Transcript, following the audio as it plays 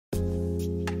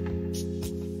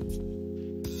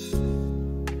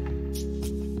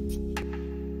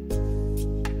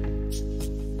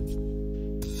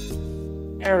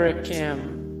Eric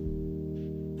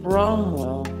M.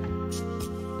 Bromwell,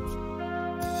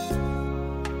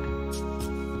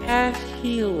 Pat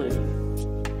Healy,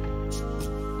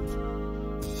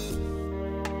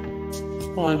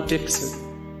 Juan Dixon,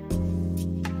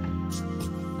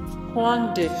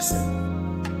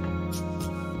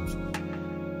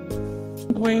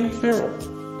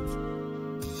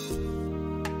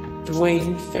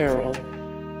 Dwayne Farrell,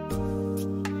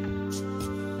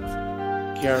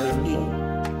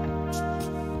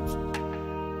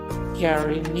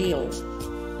 Gary Neal,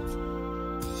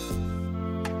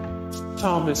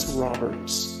 Thomas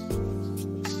Roberts,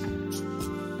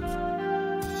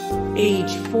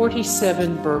 age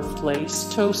 47, birthplace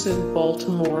Towson,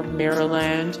 Baltimore,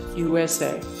 Maryland,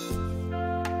 USA.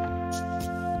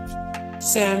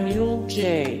 Samuel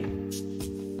J.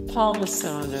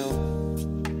 Polisano,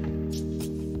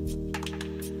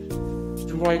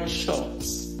 Dwight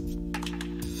Schultz,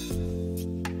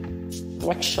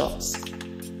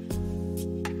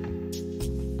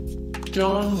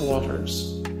 John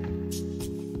Waters,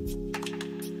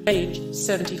 age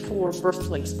 74,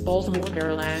 birthplace Baltimore,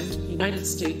 Maryland, United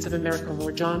States of America.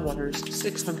 More John Waters,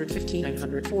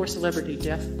 615,904, celebrity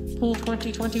death, pool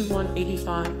 2021,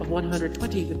 85 of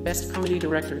 120, the best comedy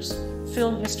directors,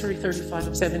 film history 35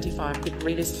 of 75, the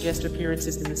greatest guest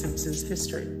appearances in The Simpsons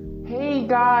history. Hey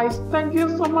guys, thank you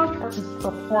so much for the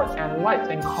support and likes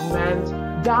and comments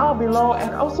down below,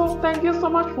 and also thank you so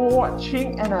much for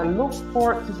watching, and I look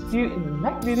forward to see you in the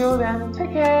next video. Then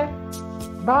take care,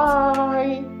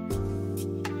 bye.